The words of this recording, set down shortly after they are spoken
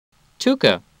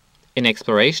Tooka, an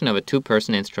exploration of a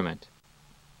two-person instrument.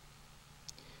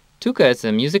 Tooka is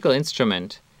a musical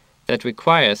instrument that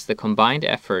requires the combined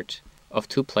effort of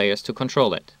two players to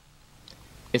control it.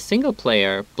 A single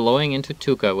player blowing into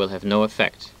Tooka will have no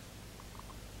effect.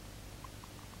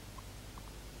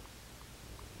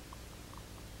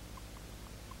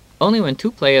 Only when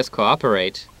two players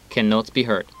cooperate can notes be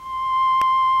heard.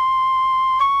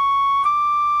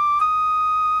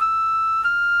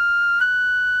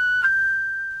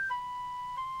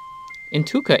 In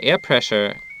Tooka, air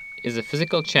pressure is a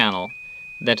physical channel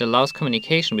that allows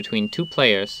communication between two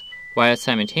players while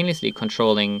simultaneously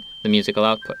controlling the musical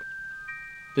output.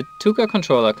 The Tooka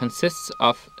controller consists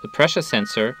of a pressure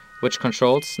sensor which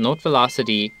controls note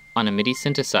velocity on a MIDI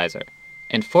synthesizer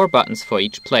and 4 buttons for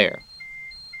each player.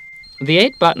 The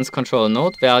 8 buttons control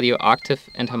note value, octave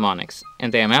and harmonics,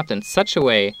 and they are mapped in such a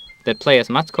way that players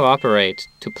must cooperate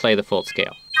to play the full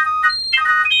scale.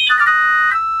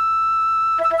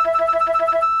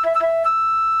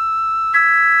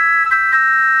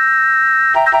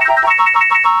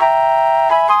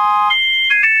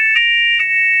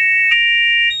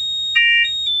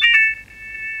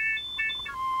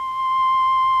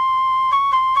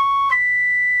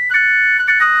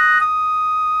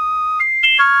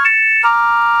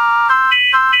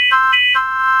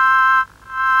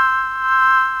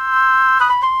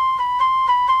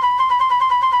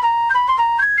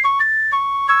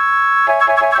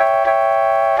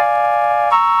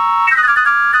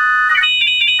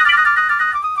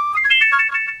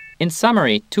 In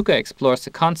summary, Tooka explores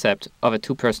the concept of a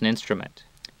two-person instrument.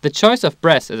 The choice of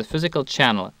breath as a physical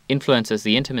channel influences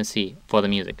the intimacy for the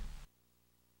music.